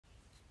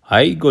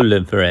Hi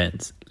golden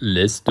friends,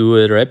 let's do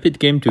a rapid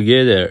game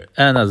together.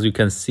 And as you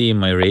can see,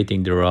 my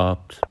rating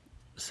dropped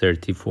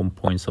 34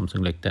 points,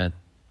 something like that.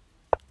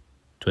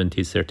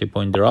 30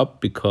 point drop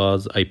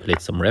because I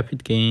played some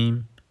rapid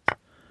game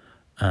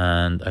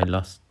and I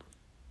lost.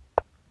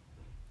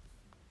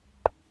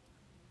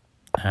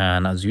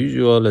 And as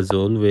usual, as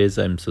always,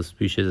 I'm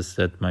suspicious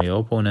that my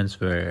opponents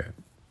were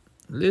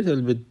a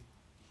little bit,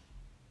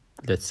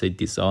 let's say,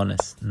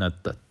 dishonest.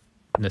 Not that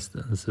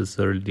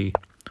necessarily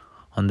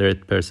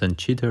 100%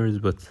 cheaters,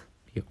 but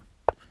yeah.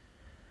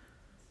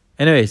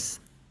 Anyways,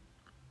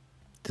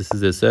 this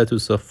is the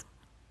status of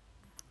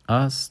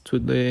us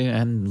today.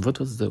 And what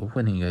was the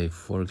opening? I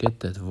forget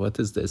that. What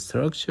is the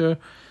structure?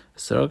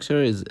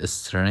 Structure is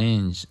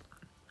strange.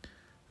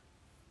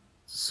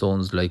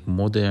 Sounds like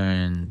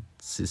modern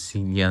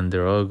Sicilian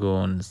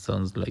dragon.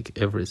 Sounds like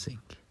everything,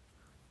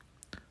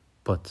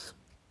 but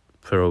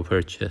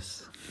proper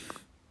chess.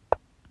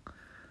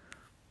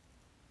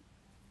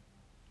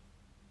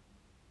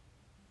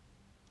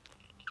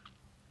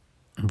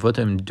 What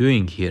I'm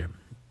doing here.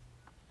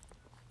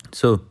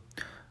 So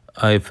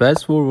I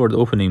fast forward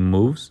opening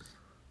moves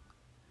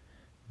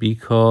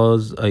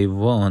because I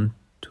want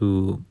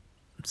to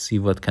see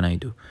what can I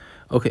do.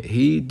 Okay,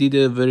 he did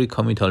a very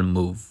committal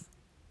move,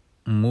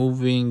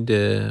 moving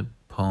the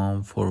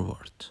pawn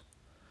forward.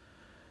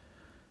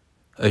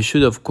 I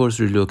should of course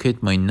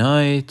relocate my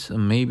knight,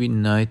 maybe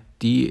knight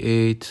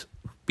d8,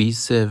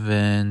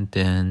 b7,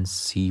 then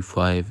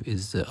c5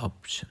 is the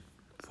option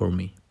for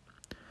me.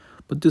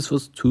 But this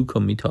was too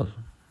committal.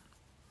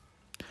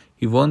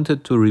 He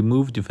wanted to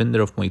remove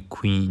defender of my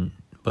queen,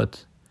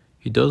 but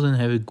he doesn't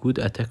have a good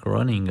attack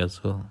running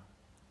as well.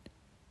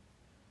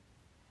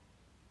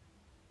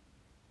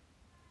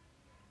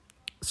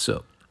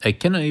 So I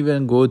cannot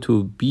even go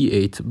to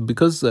b8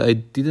 because I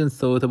didn't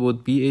thought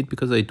about b8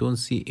 because I don't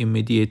see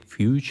immediate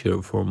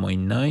future for my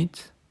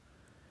knight.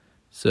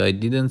 So I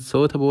didn't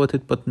thought about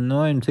it, but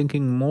now I'm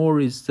thinking more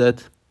is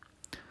that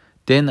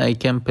then I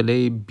can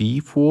play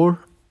b4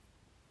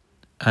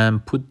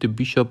 and put the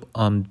bishop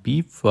on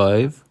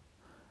b5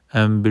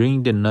 and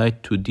bring the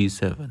knight to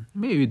d7.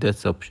 Maybe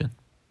that's option.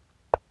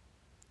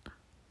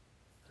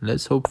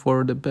 Let's hope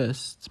for the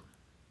best.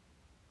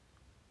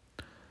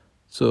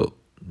 So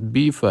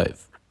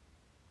b5,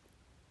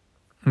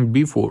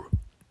 b4.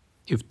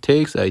 If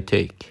takes, I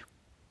take.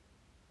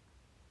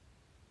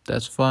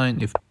 That's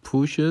fine. If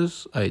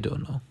pushes, I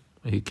don't know.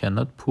 He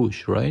cannot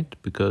push, right?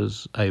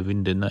 Because I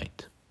win the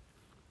knight.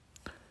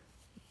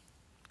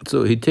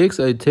 So he takes,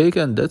 I take,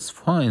 and that's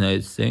fine.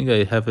 I think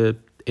I have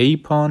a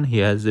pawn, he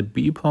has a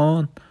b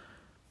pawn.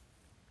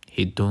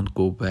 He don't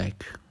go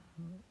back.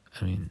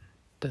 I mean,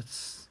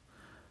 that's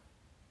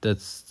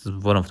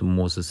one of the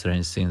most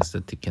strange things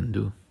that he can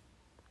do.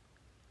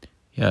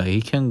 Yeah,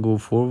 he can go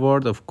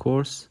forward, of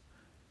course.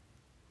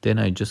 Then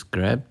I just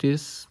grab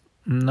this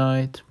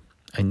knight.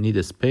 I need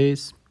a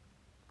space.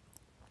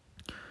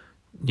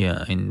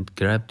 Yeah, I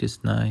grab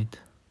this knight.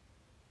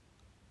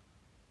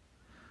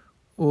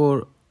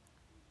 Or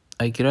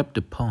I grab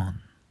the pawn.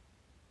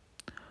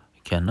 I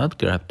cannot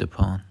grab the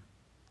pawn.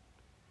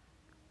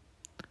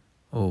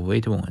 Oh,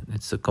 wait a moment.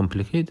 It's a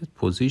complicated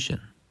position.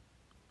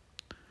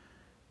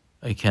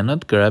 I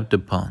cannot grab the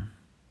pawn.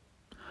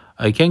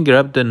 I can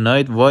grab the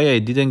knight. Why I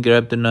didn't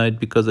grab the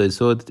knight? Because I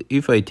saw that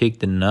if I take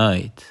the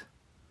knight,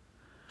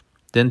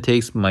 then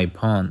takes my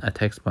pawn,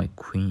 attacks my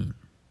queen.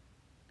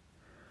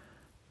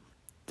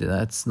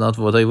 That's not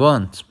what I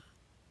want.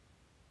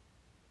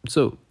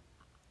 So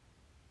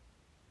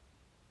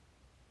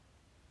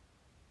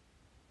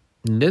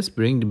let's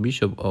bring the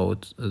bishop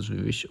out as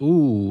we wish.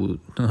 Ooh,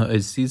 I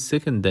see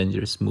second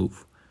dangerous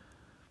move.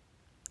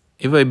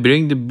 If I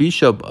bring the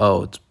bishop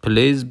out,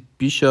 plays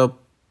bishop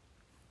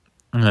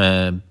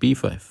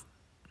b5,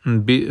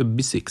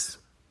 b6,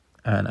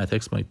 and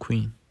attacks my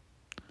queen.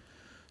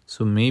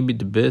 So maybe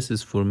the best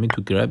is for me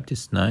to grab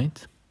this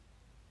knight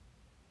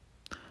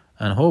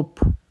and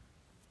hope.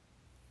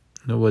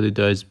 Nobody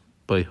dies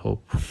by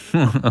hope,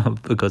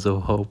 because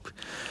of hope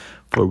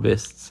for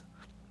best.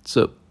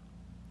 So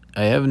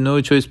I have no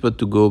choice but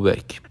to go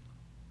back.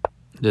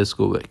 Let's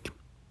go back.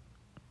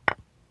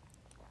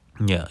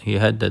 Yeah, he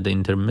had that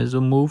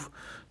intermezzo move.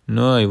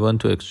 No, I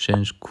want to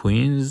exchange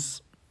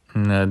queens.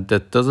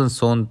 That doesn't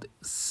sound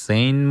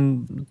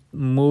sane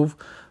move,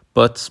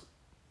 but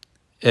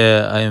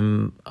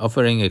I'm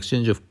offering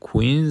exchange of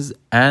queens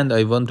and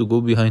I want to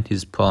go behind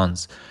his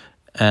pawns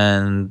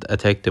and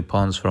attack the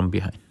pawns from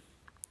behind.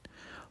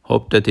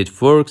 Hope that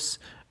it works.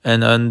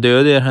 And on the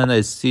other hand,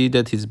 I see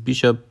that his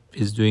bishop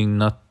is doing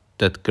not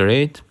that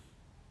great.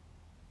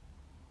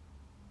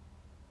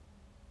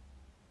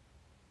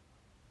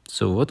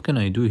 So what can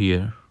I do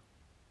here?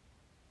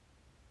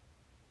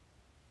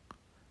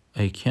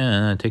 I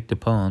can attack the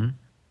pawn.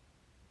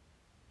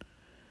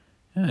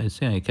 Yeah, I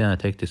think I can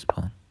attack this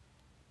pawn.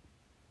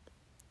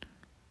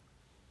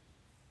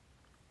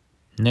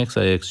 Next,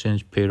 I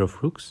exchange pair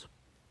of rooks.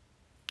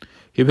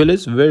 He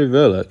plays very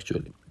well,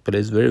 actually.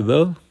 Plays very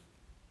well.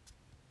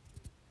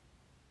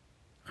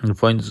 And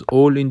finds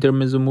all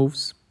intermezzo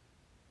moves.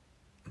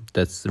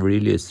 That's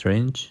really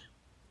strange.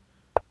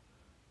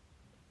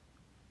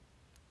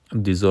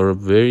 These are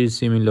very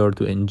similar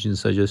to engine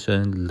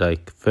suggestion,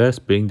 like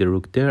first bring the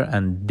rook there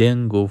and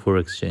then go for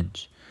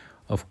exchange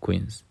of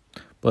queens.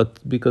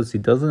 But because he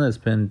doesn't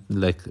spend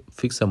like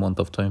fixed amount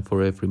of time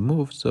for every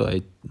move, so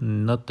I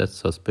not that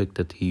suspect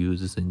that he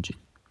uses engine.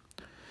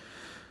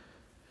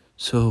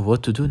 So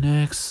what to do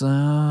next?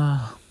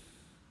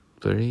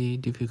 Very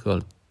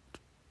difficult.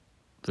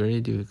 Very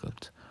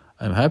difficult.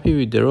 I'm happy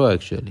with the row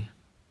actually.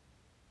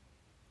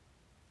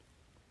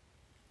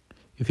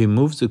 If he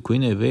moves the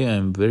queen away,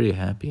 I'm very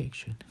happy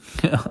actually.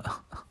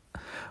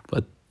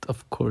 But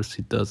of course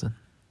he doesn't.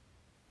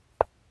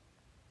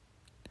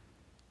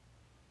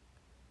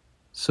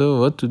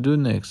 So what to do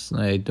next?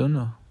 I don't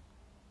know.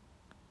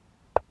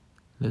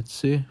 Let's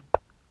see.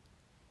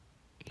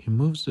 He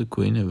moves the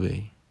queen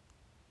away.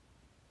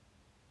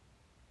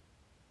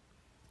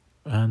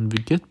 And we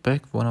get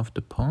back one of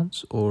the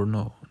pawns, or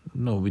no?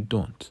 No, we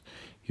don't.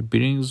 He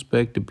brings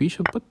back the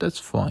bishop, but that's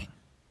fine.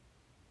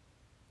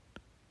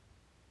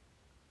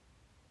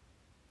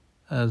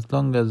 As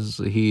long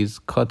as he's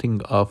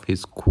cutting off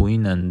his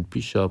queen and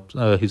bishop,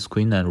 his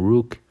queen and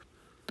rook,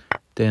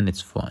 then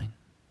it's fine.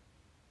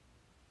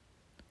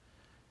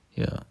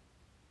 Yeah.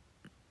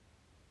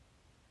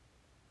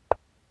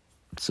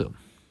 So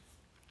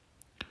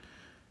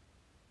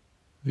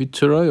we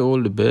try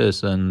all the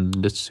best and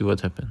let's see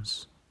what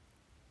happens.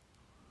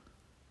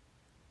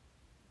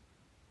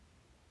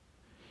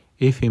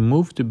 If he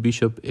moves the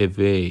bishop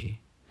away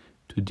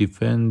to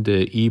defend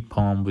the e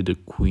pawn with the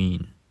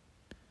queen,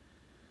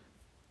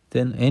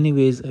 then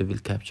anyways I will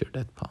capture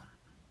that pawn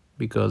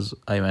because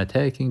I'm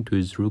attacking to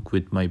his rook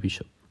with my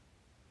bishop.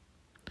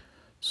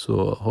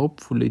 So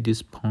hopefully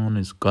this pawn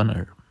is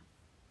gunner,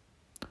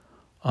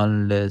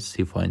 unless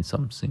he finds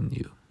something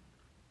new.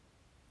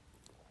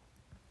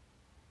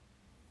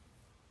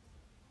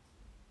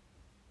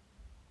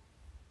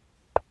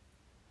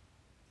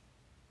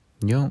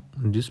 Yeah,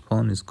 this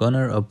pawn is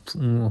gunner up,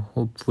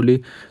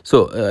 hopefully.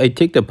 So I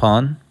take the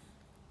pawn,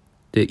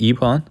 the e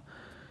pawn.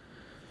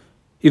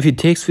 If he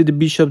takes with the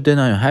bishop, then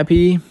I'm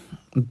happy,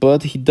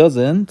 but he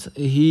doesn't.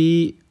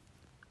 He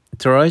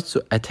tries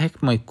to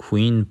attack my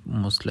queen,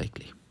 most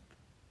likely.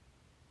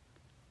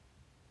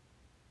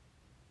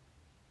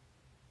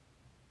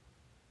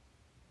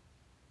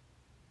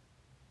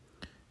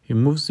 He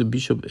moves the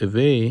bishop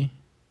away.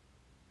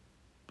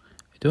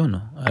 I don't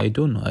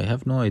know. I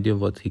have no idea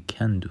what he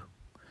can do.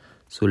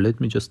 So let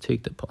me just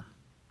take the pawn.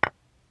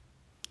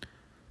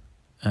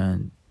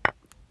 And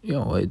you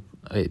know,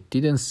 I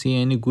didn't see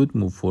any good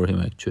move for him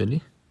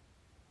actually,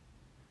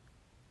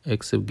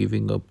 except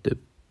giving up the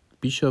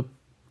bishop.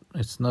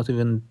 It's not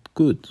even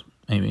good.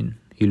 I mean,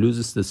 he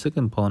loses the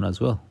second pawn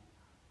as well,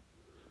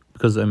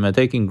 because I'm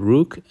attacking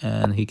rook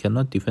and he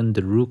cannot defend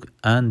the rook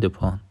and the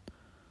pawn.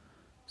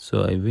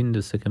 So I win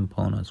the second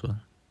pawn as well.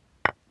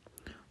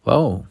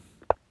 Wow,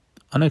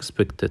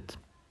 unexpected.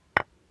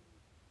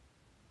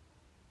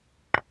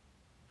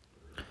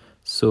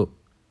 So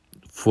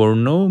for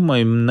now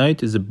my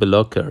knight is a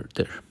blocker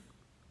there.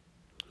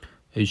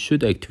 I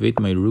should activate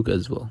my rook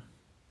as well.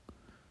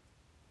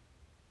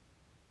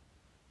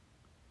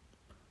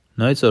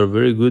 Knights are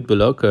very good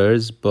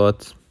blockers,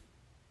 but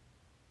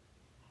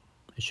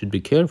I should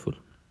be careful.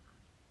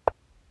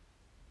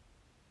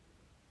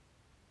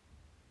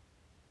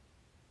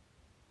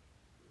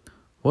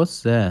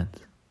 What's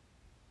that?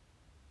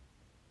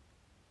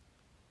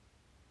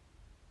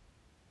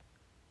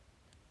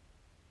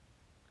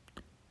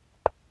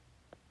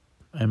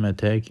 I'm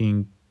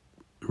attacking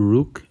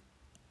rook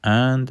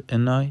and a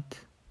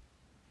knight.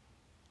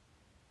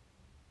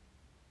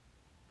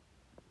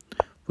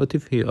 What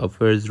if he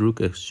offers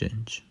rook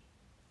exchange?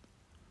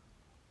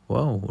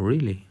 Wow,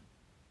 really?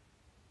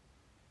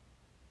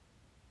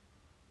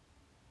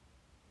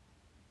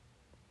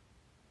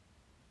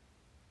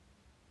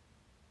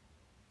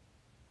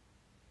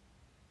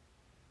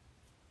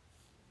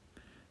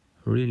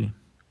 Really?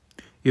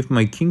 If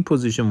my king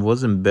position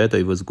wasn't bad,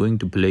 I was going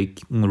to play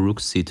rook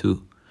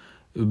c2.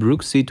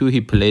 Rook c2, he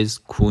plays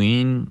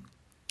queen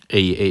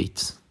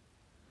a8.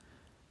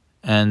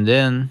 And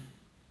then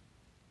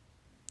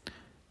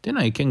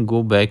I can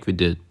go back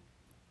with a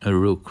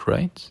rook,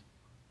 right?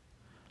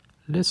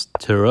 Let's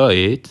try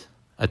it.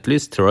 At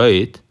least try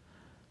it.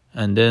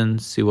 And then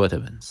see what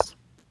happens.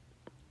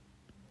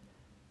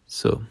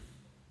 So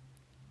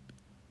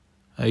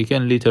I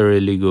can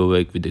literally go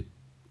back with the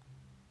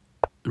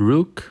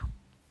rook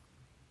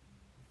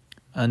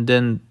and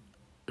then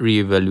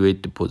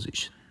reevaluate the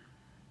position.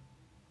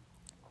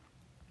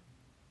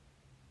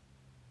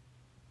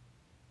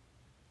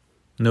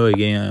 Now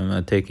again I'm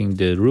attacking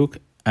the rook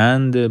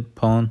and the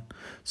pawn.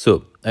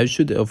 So I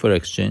should offer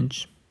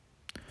exchange.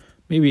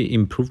 Maybe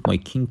improve my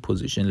king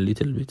position a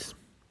little bit.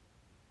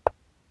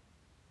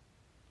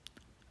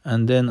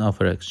 And then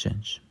offer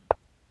exchange.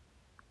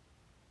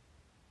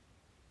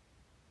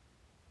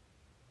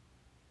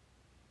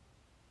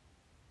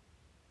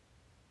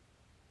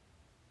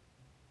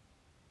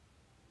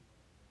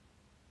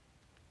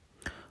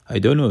 I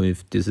don't know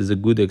if this is a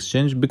good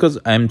exchange, because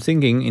I'm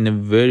thinking in a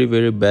very,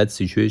 very bad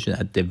situation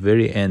at the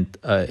very end.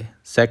 I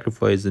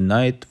sacrifice the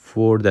knight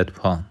for that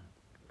pawn.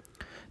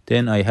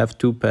 Then I have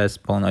two pass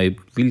pawn. I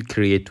will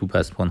create two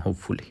pass pawn,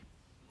 hopefully.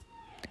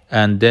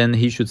 And then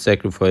he should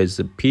sacrifice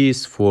a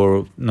piece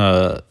for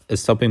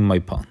stopping my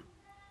pawn.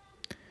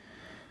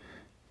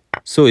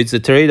 So it's a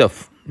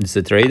trade-off. It's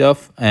a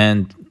trade-off,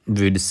 and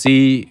we'll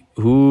see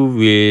who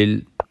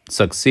will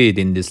succeed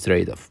in this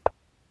trade-off.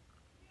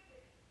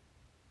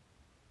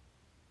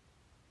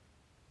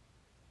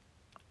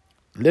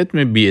 Let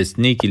me be a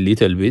sneaky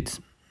little bit.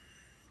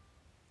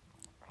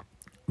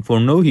 For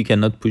now, he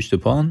cannot push the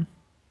pawn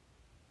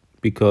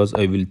because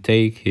I will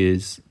take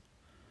his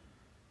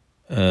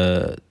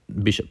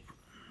bishop.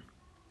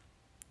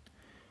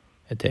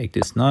 I take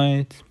this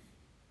knight.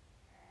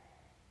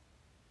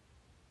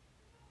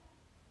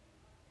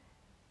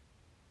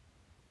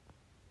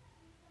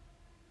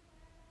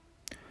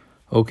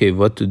 Okay,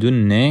 what to do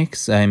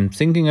next? I'm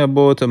thinking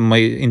about my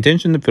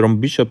intention from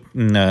bishop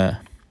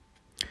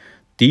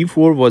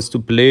d4 was to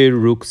play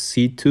rook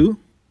c2,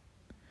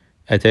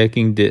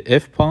 attacking the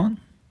f pawn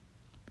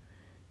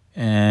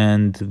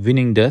and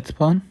winning that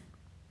pawn,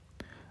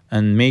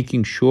 and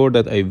making sure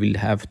that I will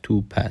have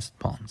two passed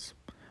pawns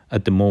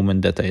at the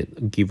moment that I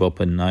give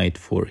up a knight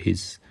for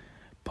his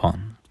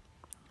pawn.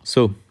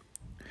 So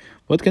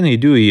what can he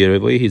do here?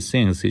 The way he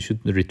thinks, he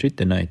should retreat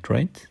the knight,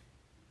 right?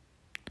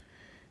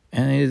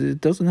 And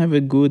it doesn't have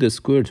a good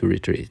square to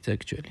retreat,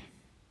 actually.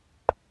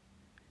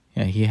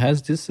 Yeah, he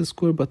has this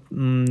square, but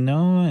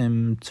now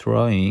I'm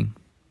trying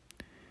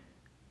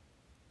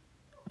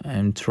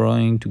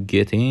to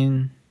get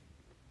in.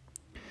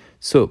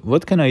 So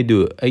what can I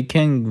do? I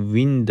can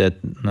win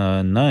that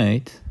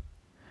knight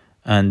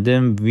and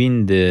then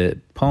win the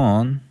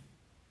pawn.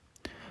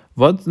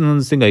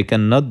 One thing I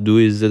cannot do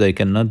is that I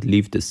cannot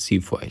leave the c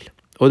file.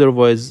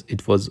 Otherwise,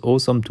 it was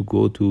awesome to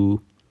go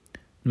to,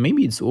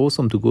 maybe it's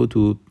awesome to go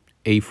to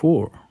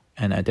a4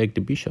 and attack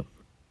the bishop.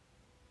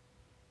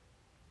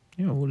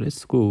 Yeah, well,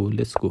 let's go.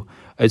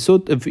 I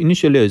thought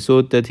initially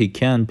that he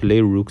can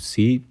play rook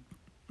c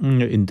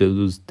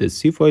into the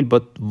c file,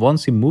 but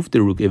once he moved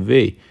the rook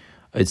away,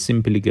 I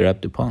simply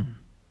grab the pawn.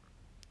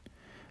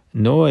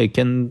 No,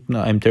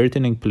 I'm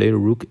threatening play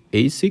rook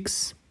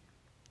a6,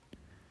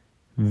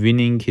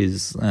 winning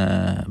his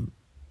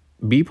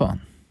b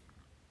pawn.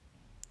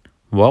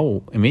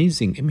 Wow,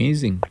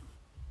 amazing.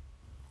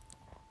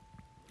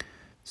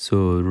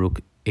 So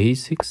rook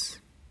a6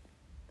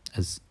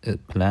 as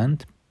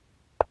planned.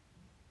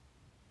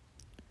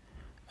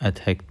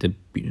 Attack the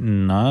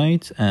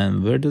knight,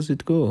 and where does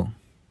it go?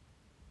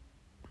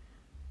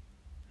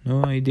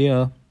 No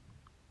idea.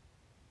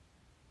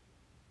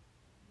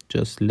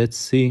 Just let's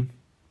see.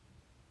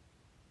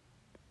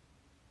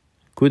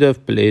 Could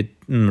have played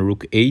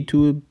rook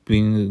a2,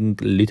 being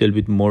a little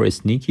bit more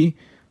sneaky,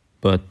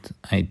 but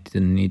I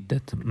didn't need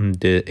that.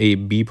 The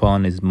b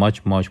pawn is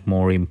much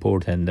more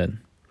important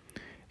than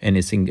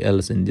anything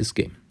else in this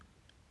game.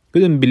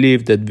 Couldn't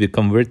believe that we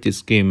convert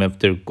this game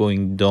after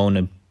going down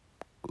a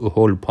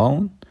whole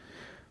pawn,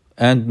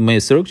 and my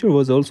structure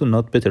was also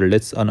not better.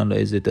 Let's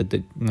analyze it at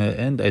the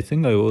end. I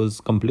think I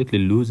was completely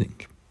losing,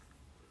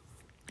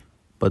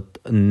 but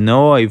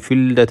now I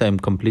feel that I'm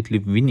completely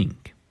winning.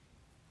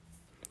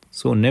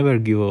 So never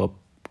give up,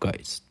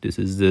 guys. This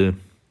is the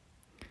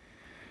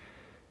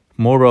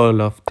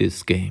moral of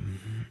this game.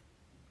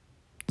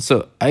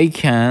 So I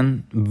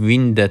can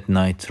win that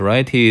knight,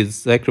 right? He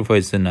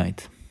sacrificed the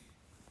knight.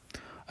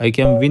 I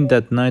can win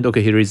that knight.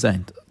 Okay, he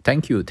resigned.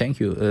 Thank you,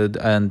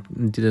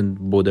 and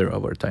didn't bother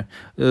our time.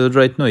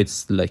 Right now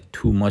it's like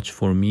too much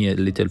for me, a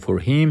little for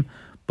him.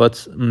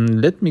 But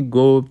let me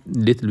go a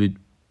little bit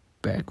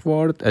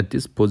backward. At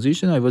this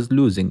position I was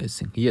losing, I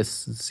think.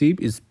 Yes, c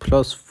is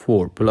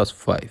 +4,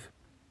 +5.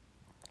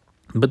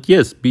 But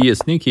yes, be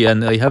sneaky.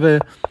 And I have a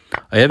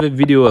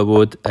video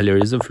about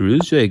Alireza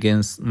Firouzja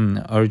against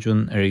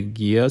Arjun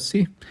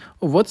Erigiasi.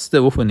 Oh, what's the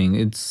opening?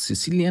 It's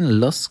Sicilian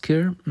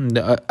Lusker.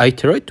 I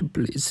tried to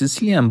play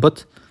Sicilian,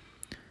 but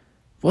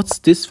what's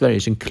this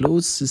variation?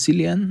 Closed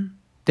Sicilian,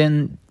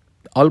 then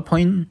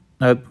Alpine.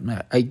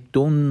 I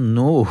don't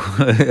know.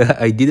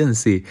 I didn't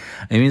see.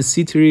 I mean,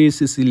 C3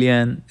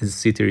 Sicilian is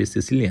C3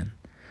 Sicilian,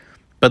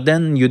 but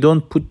then you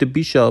don't put the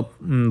bishop,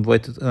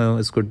 white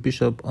escort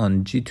bishop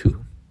on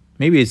G2.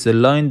 Maybe it's a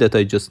line that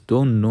I just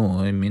don't know.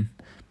 I mean,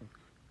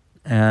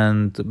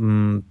 and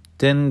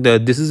then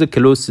this is a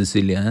closed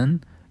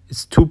Sicilian.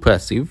 It's too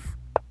passive.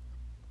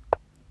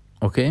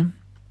 Okay,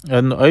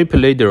 and I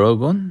play the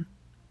Dragon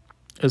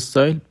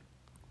style,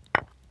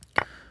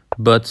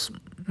 but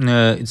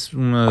it's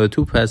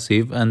too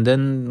passive. And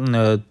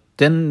then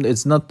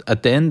it's not,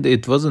 at the end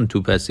it wasn't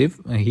too passive.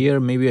 Here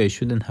maybe I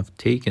shouldn't have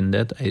taken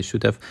that. I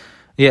should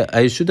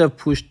have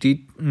pushed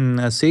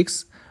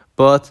d6,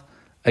 but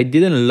I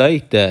didn't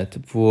like that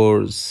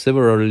for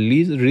several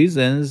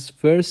reasons.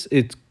 First,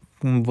 it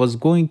was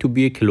going to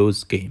be a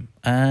close game,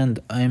 and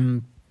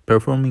I'm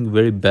performing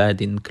very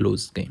bad in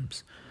close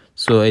games.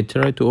 So I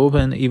tried to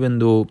open, even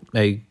though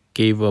I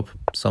gave up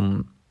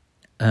some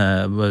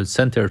well,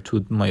 center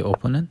to my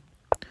opponent,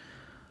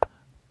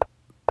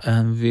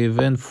 and we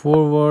went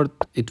forward.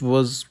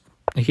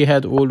 He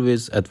had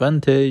always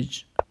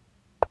advantage,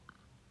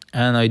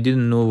 and I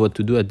didn't know what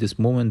to do at this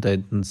moment. I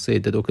didn't say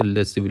that, okay,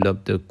 let's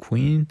develop the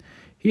queen.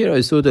 Here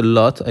I saw the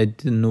lot. I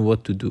didn't know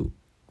what to do.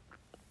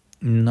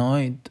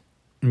 Knight.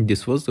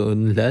 This was the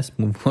last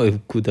move I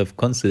could have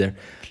considered.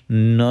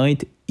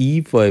 Knight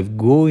e5,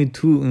 go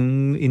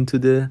into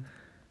the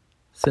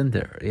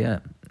center. Yeah,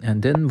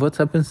 and then what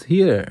happens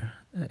here?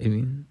 I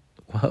mean,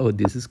 wow,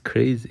 this is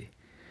crazy.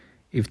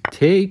 If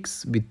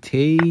takes, we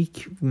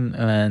take,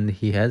 and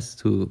he has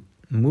to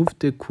move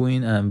the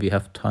queen, and we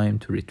have time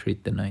to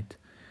retreat the knight.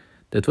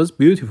 That was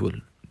beautiful.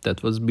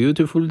 That was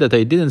beautiful that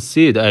I didn't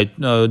see it.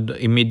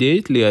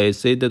 Immediately I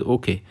said that,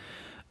 okay,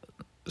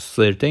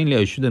 certainly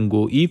I shouldn't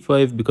go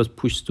e5 because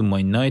push to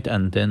my knight,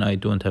 and then I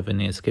don't have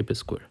any escape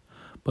square.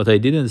 But I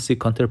didn't see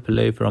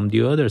counterplay from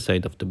the other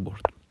side of the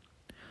board.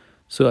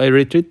 So I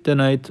retreat the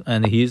knight,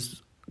 and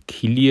he's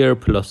clear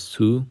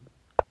 +2.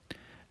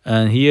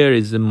 And here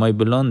is my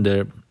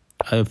blunder.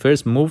 I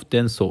first moved,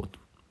 then thought,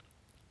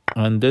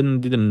 and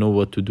then didn't know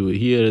what to do.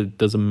 Here it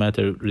doesn't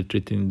matter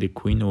retreating the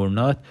queen or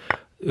not.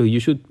 You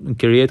should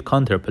create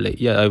counterplay.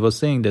 Yeah, I was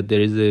saying that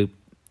there is a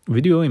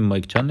video in my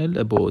channel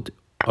about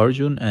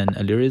Arjun and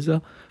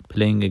Alireza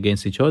playing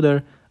against each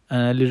other,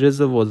 and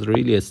Alireza was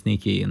really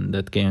sneaky in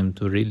that game,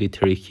 to really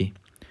tricky.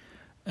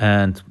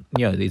 And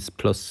yeah, it's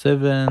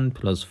 +7,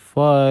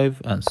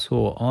 +5, and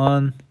so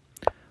on.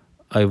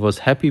 I was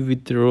happy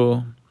with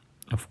draw,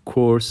 of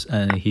course,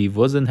 and he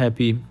wasn't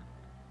happy,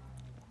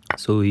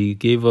 so he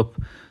gave up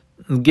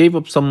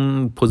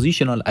some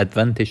positional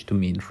advantage to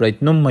me.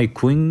 Right now my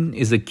queen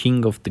is a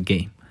king of the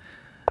game,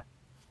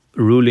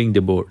 ruling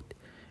the board,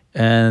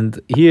 and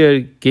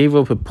here gave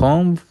up a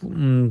pawn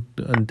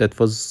that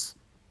was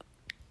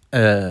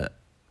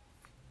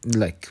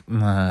like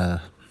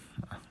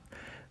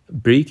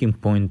breaking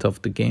point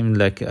of the game.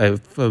 Like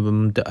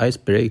the ice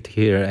break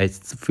here. I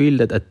feel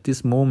that at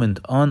this moment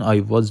on I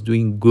was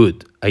doing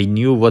good. I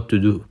knew what to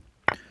do.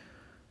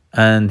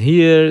 And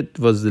here it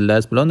was the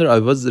last blunder. I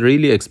was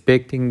really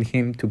expecting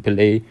him to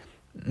play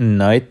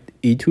knight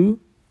e2,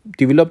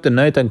 develop the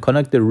knight and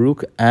connect the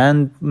rook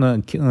and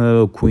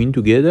queen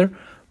together,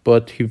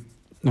 but he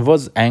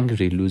was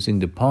angry losing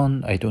the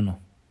pawn. I don't know.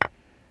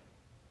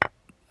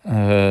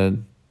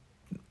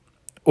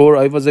 Or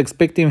I was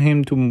expecting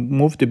him to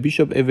move the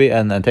bishop away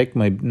and attack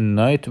my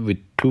knight with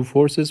 2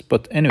 forces.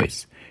 But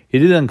anyways, he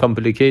didn't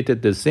complicate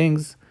the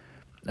things,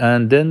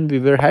 and then we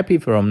were happy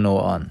from now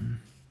on.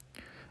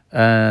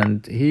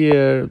 And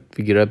here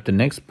we grab the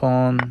next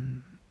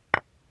pawn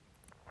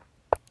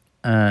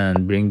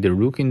and bring the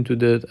rook into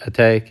the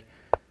attack,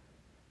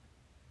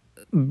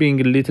 being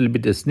a little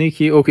bit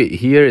sneaky. Okay,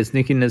 here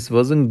sneakiness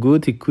wasn't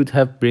good. He could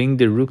have bring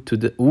the rook to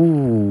the...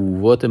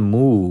 Ooh, what a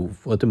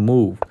move, what a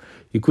move.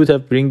 He could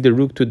have bring the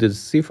rook to the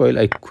c file.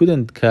 I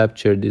couldn't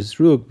capture this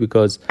rook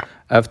because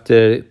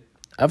after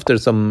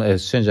some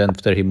exchange,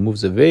 after he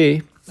moves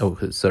away, oh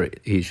sorry,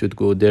 he should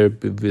go there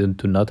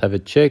to not have a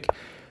check.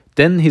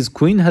 Then his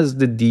queen has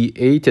the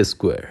d8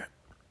 square,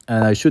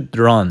 and I should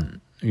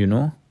run, you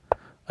know.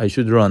 I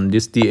should run.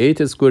 This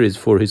d8 square is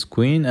for his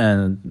queen,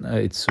 and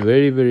it's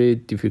very, very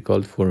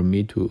difficult for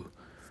me to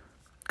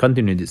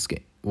continue this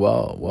game.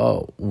 Wow,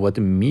 wow, what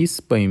a miss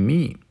by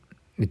me.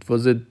 It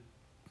was a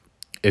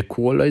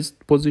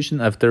equalized position.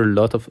 After a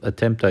lot of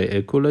attempt, I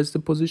equalized the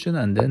position,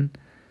 and then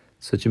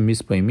such a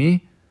miss by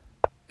me.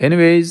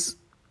 Anyways,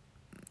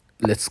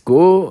 let's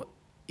go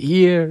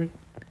here.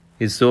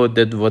 He saw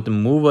that what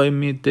move I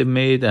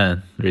made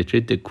and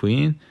retreat the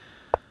queen.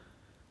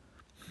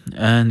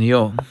 And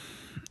yo,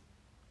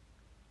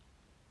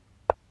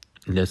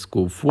 let's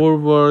go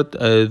forward.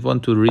 I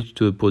want to reach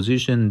to a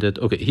position that,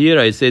 okay, here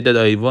I say that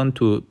I want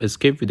to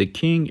escape with the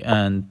king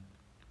and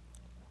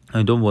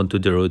I don't want to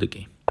draw the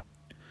game.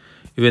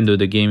 Even though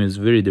the game is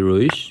very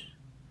drawish.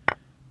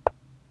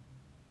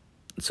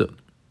 So,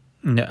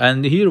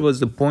 and here was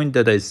the point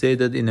that I say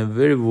that in a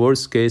very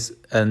worst case,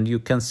 and you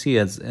can see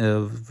as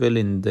well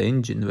in the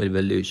engine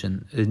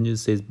evaluation, engine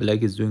says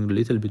black is doing a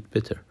little bit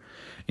better.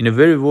 In a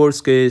very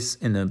worst case,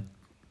 in a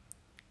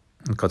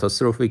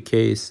catastrophic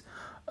case,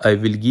 I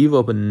will give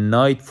up a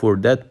knight for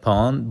that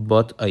pawn,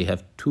 but I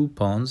have 2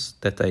 pawns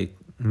that I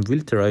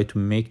will try to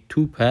make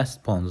 2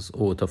 passed pawns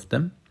out of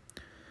them.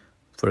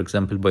 For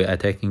example, by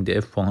attacking the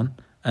f pawn,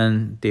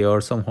 and they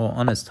are somehow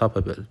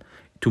unstoppable.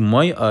 To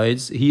my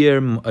eyes,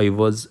 here I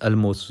was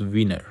almost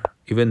winner,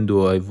 even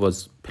though I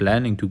was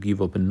planning to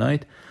give up a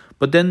knight.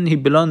 But then he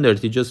blundered,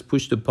 he just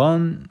pushed the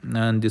pawn,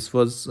 and this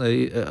was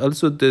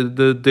also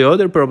the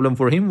other problem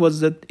for him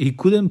was that he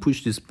couldn't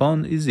push this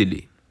pawn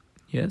easily.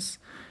 Yes,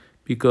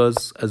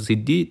 because as he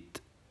did,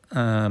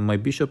 my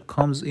bishop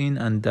comes in,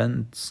 and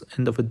then it's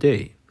end of a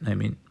day. I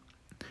mean,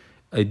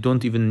 I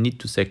don't even need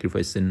to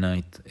sacrifice the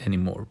knight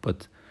anymore,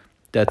 but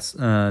that's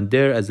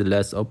there as a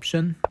last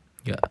option.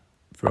 Yeah.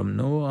 From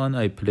now on,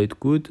 I played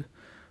good.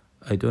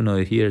 I don't know,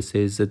 here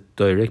says that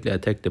directly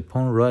attack the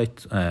pawn,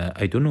 right?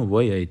 I don't know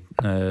why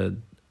I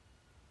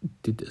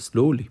did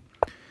slowly.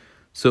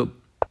 So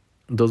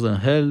doesn't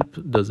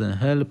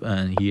help,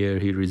 and here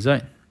he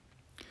resigned.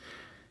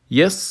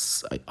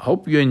 Yes, I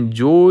hope you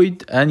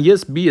enjoyed, and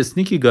yes, be a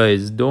sneaky,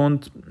 guys.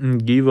 Don't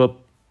give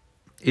up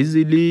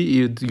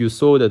easily. You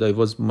saw that I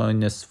was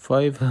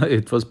 -5.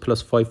 It was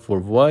 +5 for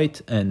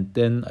white, and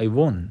then I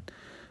won.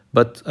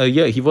 But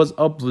yeah, he was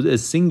up with a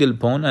single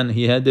pawn, and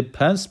he had a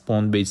pass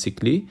pawn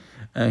basically.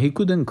 He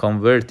couldn't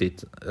convert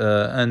it,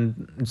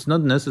 and it's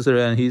not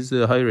necessary. And he's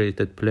a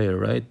high-rated player,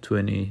 right?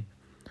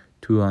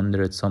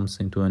 2,200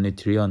 something,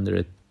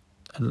 2,300,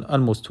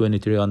 almost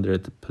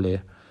 2,300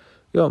 player.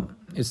 Yeah,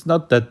 it's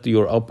not that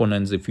your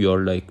opponents, if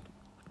you're like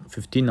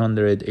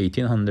 1,500,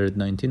 1,800,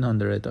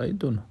 1,900, I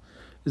don't know.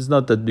 It's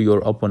not that your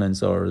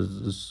opponents are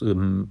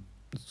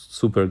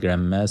super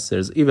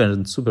grandmasters.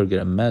 Even super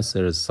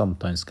grandmasters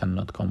sometimes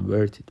cannot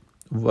convert it.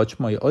 Watch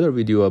my other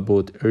video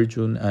about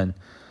Erjun and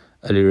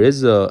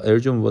Alireza.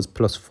 Erjun was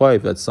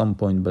 +5 at some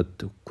point, but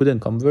couldn't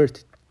convert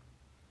it.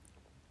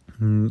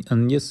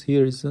 And yes,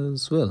 here is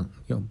as well.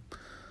 Yeah.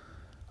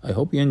 I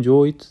hope you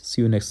enjoyed.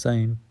 See you next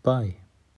time. Bye.